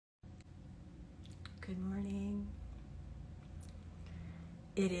Good morning.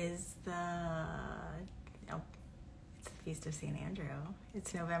 It is it's the Feast of St. Andrew.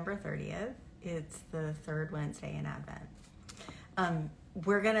 It's November 30th. It's the third Wednesday in Advent.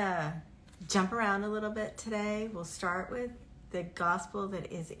 We're going to jump around a little bit today. We'll start with the gospel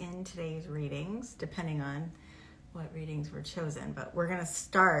that is in today's readings, depending on what readings were chosen. But we're going to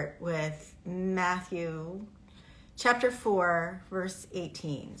start with Matthew chapter 4, verse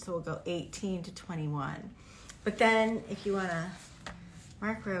 18. So we'll go 18 to 21. But then, if you want to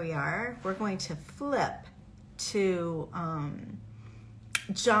mark where we are, we're going to flip to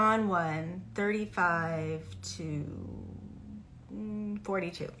John 1, 35 to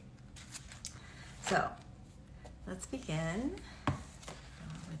 42. So, let's begin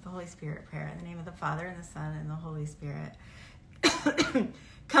with the Holy Spirit prayer. In the name of the Father, and the Son, and the Holy Spirit.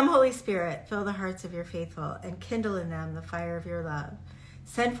 Come, Holy Spirit, fill the hearts of your faithful, and kindle in them the fire of your love.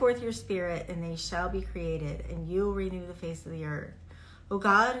 Send forth your Spirit, and they shall be created, and you will renew the face of the earth. O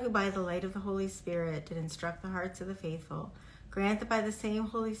God, who by the light of the Holy Spirit did instruct the hearts of the faithful, grant that by the same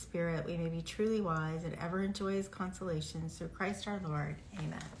Holy Spirit we may be truly wise and ever enjoy his consolations through Christ our Lord.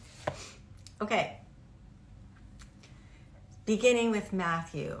 Amen. Okay. Beginning with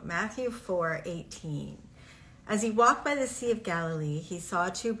Matthew 4:18. As he walked by the Sea of Galilee, he saw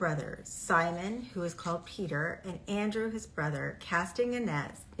two brothers, Simon, who is called Peter, and Andrew, his brother, casting a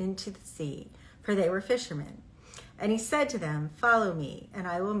net into the sea, for they were fishermen. And he said to them, "Follow me, and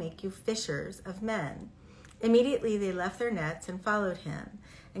I will make you fishers of men." Immediately they left their nets and followed him.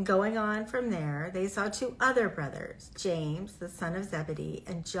 And going on from there, they saw two other brothers, James, the son of Zebedee,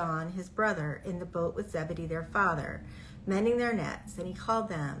 and John, his brother, in the boat with Zebedee, their father, mending their nets. And he called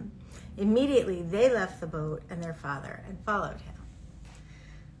them. Immediately they left the boat and their father and followed him.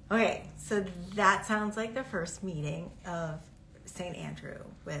 Okay, so that sounds like the first meeting of St. Andrew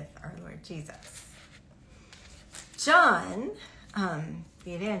with our Lord Jesus. John,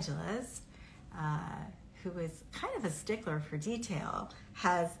 the evangelist, who is kind of a stickler for detail,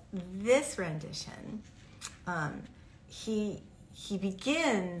 has this rendition. He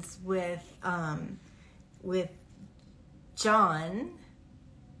begins with John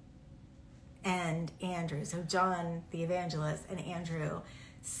and Andrew. So John the evangelist and Andrew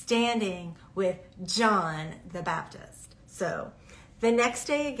standing with John the Baptist. So the next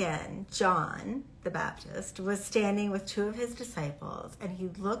day again, John the Baptist was standing with two of his disciples, and he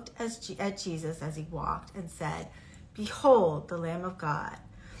looked at Jesus as he walked and said, "Behold, the Lamb of God."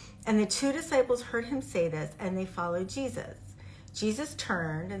 And the two disciples heard him say this, and they followed Jesus. Jesus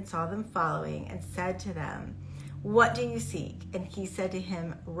turned and saw them following and said to them, "What do you seek?" And he said to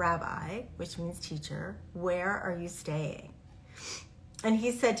him, "Rabbi," which means teacher, "where are you staying?" And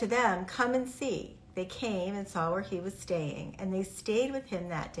he said to them, "Come and see." They came and saw where he was staying, and they stayed with him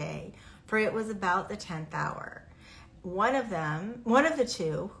that day, for it was about the 10th hour. One of the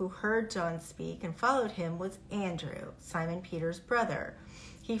two who heard John speak and followed him was Andrew, Simon Peter's brother.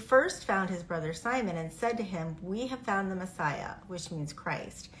 He first found his brother Simon and said to him, "We have found the Messiah," which means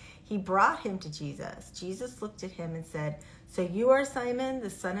Christ. He brought him to Jesus. Jesus looked at him and said, "So you are Simon, the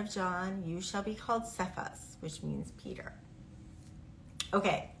son of John. You shall be called Cephas," which means Peter.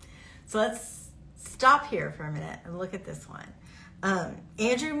 Okay, so let's stop here for a minute and look at this one.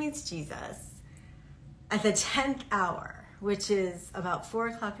 Andrew meets Jesus at the 10th hour, which is about 4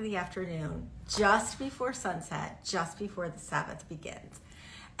 o'clock in the afternoon, just before sunset, just before the Sabbath begins.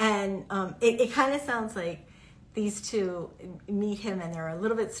 And it kind of sounds like these two meet him and they're a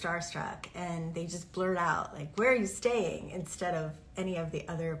little bit starstruck, and they just blurt out, like, "Where are you staying?" instead of any of the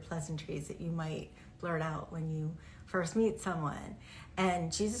other pleasantries that you might blurt out when you first meet someone. And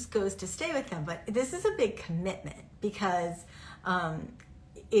Jesus goes to stay with them. But this is a big commitment because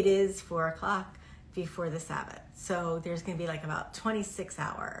it is 4 o'clock before the Sabbath. So there's going to be like about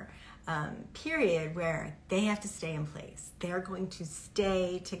 26-hour period where they have to stay in place. They're going to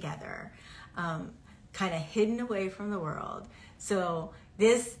stay together, kind of hidden away from the world. So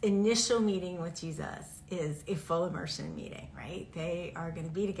this initial meeting with Jesus is a full immersion meeting, right? They are going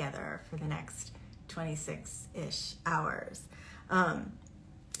to be together for the next 26-ish hours.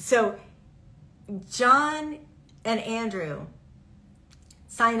 So John and Andrew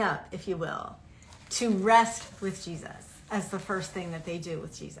sign up, if you will, to rest with Jesus as the first thing that they do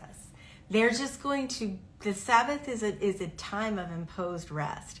with Jesus. They're just going to, the Sabbath is a time of imposed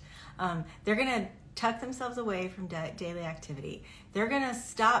rest. They're going to tuck themselves away from daily activity. They're going to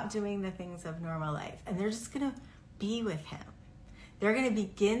stop doing the things of normal life, and they're just going to be with him. They're going to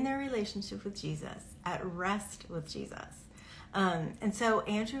begin their relationship with Jesus, at rest with Jesus. And so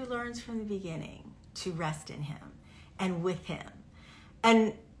Andrew learns from the beginning to rest in him and with him.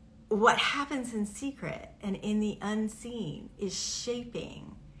 And what happens in secret and in the unseen is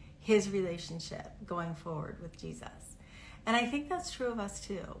shaping his relationship going forward with Jesus. And I think that's true of us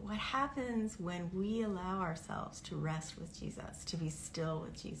too. What happens when we allow ourselves to rest with Jesus, to be still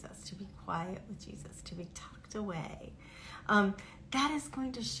with Jesus, to be quiet with Jesus, to be tucked away, that is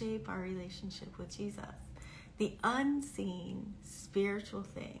going to shape our relationship with Jesus. The unseen spiritual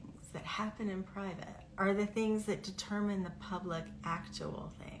things that happen in private are the things that determine the public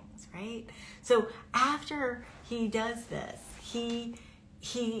actual things, right? So after he does this, he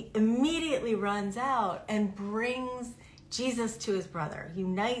immediately runs out and brings Jesus to his brother,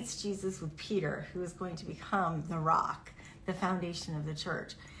 unites Jesus with Peter, who is going to become the rock, the foundation of the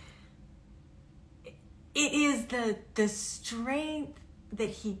church. It is the strength that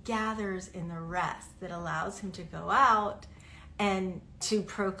he gathers in the rest that allows him to go out and to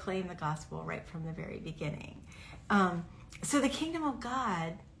proclaim the gospel right from the very beginning. So the kingdom of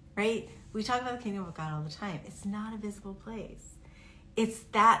God, right? We talk about the kingdom of God all the time. It's not a visible place. It's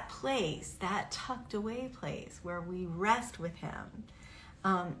that place, that tucked away place where we rest with him.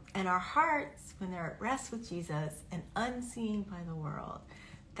 And our hearts, when they're at rest with Jesus and unseen by the world,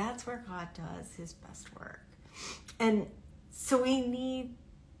 that's where God does his best work. And so we need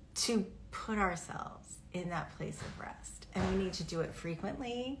to put ourselves in that place of rest. And we need to do it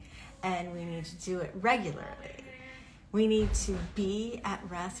frequently, and we need to do it regularly. We need to be at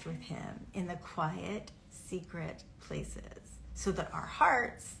rest with him in the quiet, secret places, so that our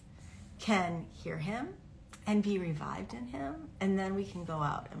hearts can hear him and be revived in him, and then we can go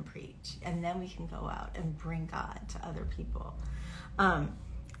out and preach, and then we can go out and bring God to other people.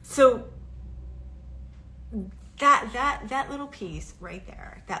 So that little piece right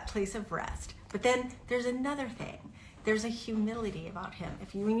there, that place of rest. But then there's another thing. There's a humility about him.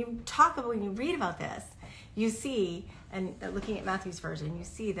 When you read about this, you see, and looking at Matthew's version, you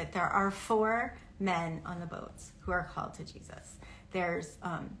see that there are 4 men on the boats who are called to Jesus. There's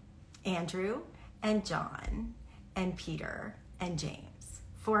Andrew and John and Peter and James,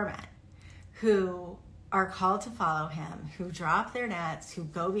 4 men who are called to follow him, who drop their nets, who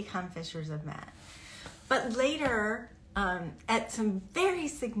go become fishers of men. But later, at some very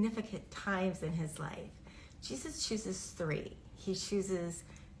significant times in his life, Jesus chooses 3. He chooses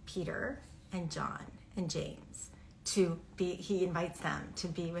Peter and John and James he invites them to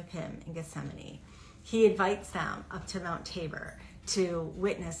be with him in Gethsemane. He invites them up to Mount Tabor to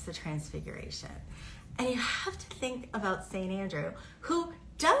witness the transfiguration. And you have to think about St. Andrew, who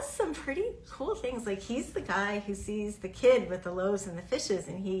does some pretty cool things. Like, he's the guy who sees the kid with the loaves and the fishes,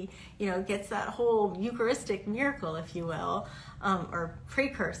 and he, gets that whole Eucharistic miracle, if you will, or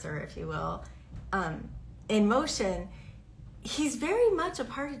precursor, if you will, in motion. He's very much a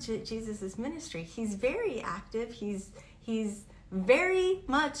part of Jesus's ministry. He's very active. He's very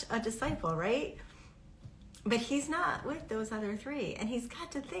much a disciple, right? But he's not with those other 3. And he's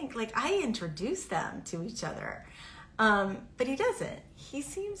got to think, I introduced them to each other. But he doesn't. He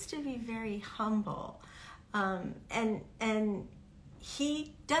seems to be very humble. And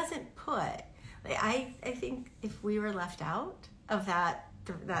he doesn't put, I think if we were left out of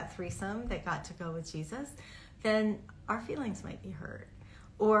that threesome that got to go with Jesus, then our feelings might be hurt,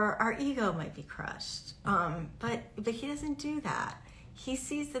 or our ego might be crushed. But he doesn't do that. He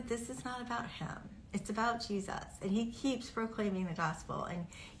sees that this is not about him. It's about Jesus. And he keeps proclaiming the gospel, and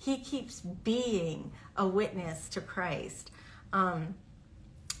he keeps being a witness to Christ.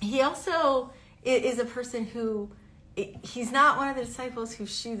 He also is a person who, he's not one of the disciples who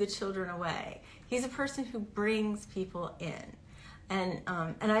shoo the children away. He's a person who brings people in. And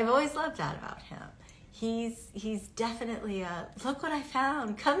I've always loved that about him. He's definitely a, look what I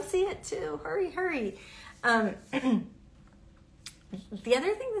found. Come see it too. Hurry, hurry. The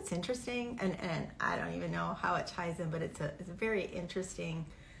other thing that's interesting, and I don't even know how it ties in, but it's a very interesting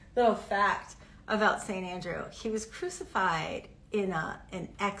little fact about St. Andrew. He was crucified in an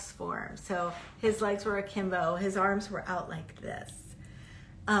X form. So his legs were akimbo, his arms were out like this.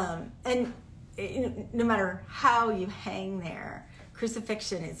 And no matter how you hang there,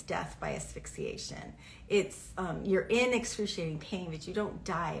 crucifixion is death by asphyxiation. It's you're in excruciating pain, but you don't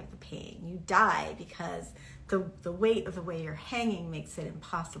die of the pain. You die because the weight of the way you're hanging makes it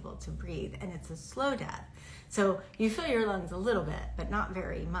impossible to breathe, and it's a slow death. So you fill your lungs a little bit, but not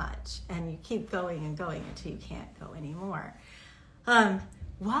very much, and you keep going and going until you can't go anymore.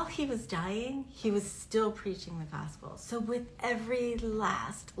 While he was dying, he was still preaching the gospel. So with every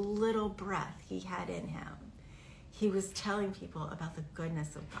last little breath he had in him, he was telling people about the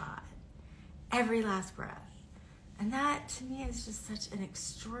goodness of God. Every last breath. And that, to me, is just such an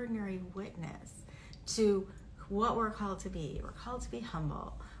extraordinary witness to what we're called to be. We're called to be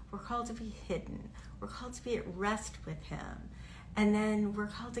humble. We're called to be hidden. We're called to be at rest with him. And then we're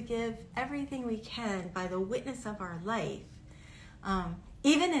called to give everything we can by the witness of our life,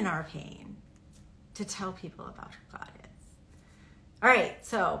 even in our pain, to tell people about who God is. All right,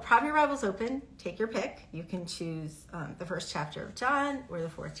 so prop your Bibles open. Take your pick. You can choose the first chapter of John or the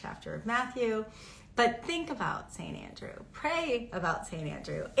fourth chapter of Matthew. But think about St. Andrew. Pray about St.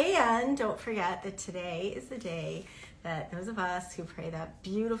 Andrew. And don't forget that today is the day that those of us who pray that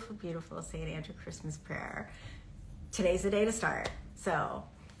beautiful, beautiful St. Andrew Christmas prayer, today's the day to start. So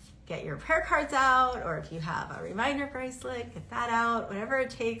get your prayer cards out, or if you have a reminder bracelet, get that out. Whatever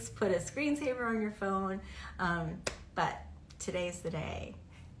it takes, put a screensaver on your phone. But today's the day.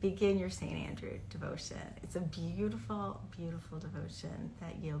 Begin your St. Andrew devotion. It's a beautiful, beautiful devotion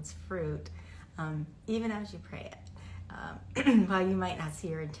that yields fruit, even as you pray it. While you might not see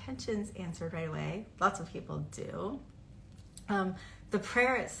your intentions answered right away, lots of people do, the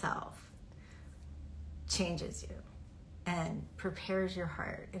prayer itself changes you and prepares your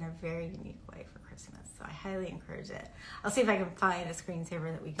heart in a very unique way for Christmas. So I highly encourage it. I'll see if I can find a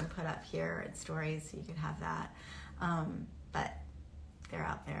screensaver that we can put up here in stories so you can have that. But they're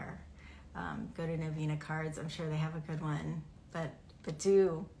out there. Go to Novena Cards. I'm sure they have a good one. But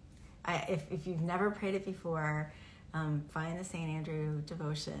if you've never prayed it before, find the St. Andrew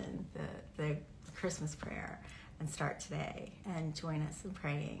devotion, the Christmas prayer, and start today. And join us in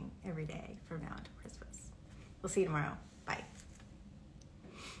praying every day from now until Christmas. We'll see you tomorrow. Bye.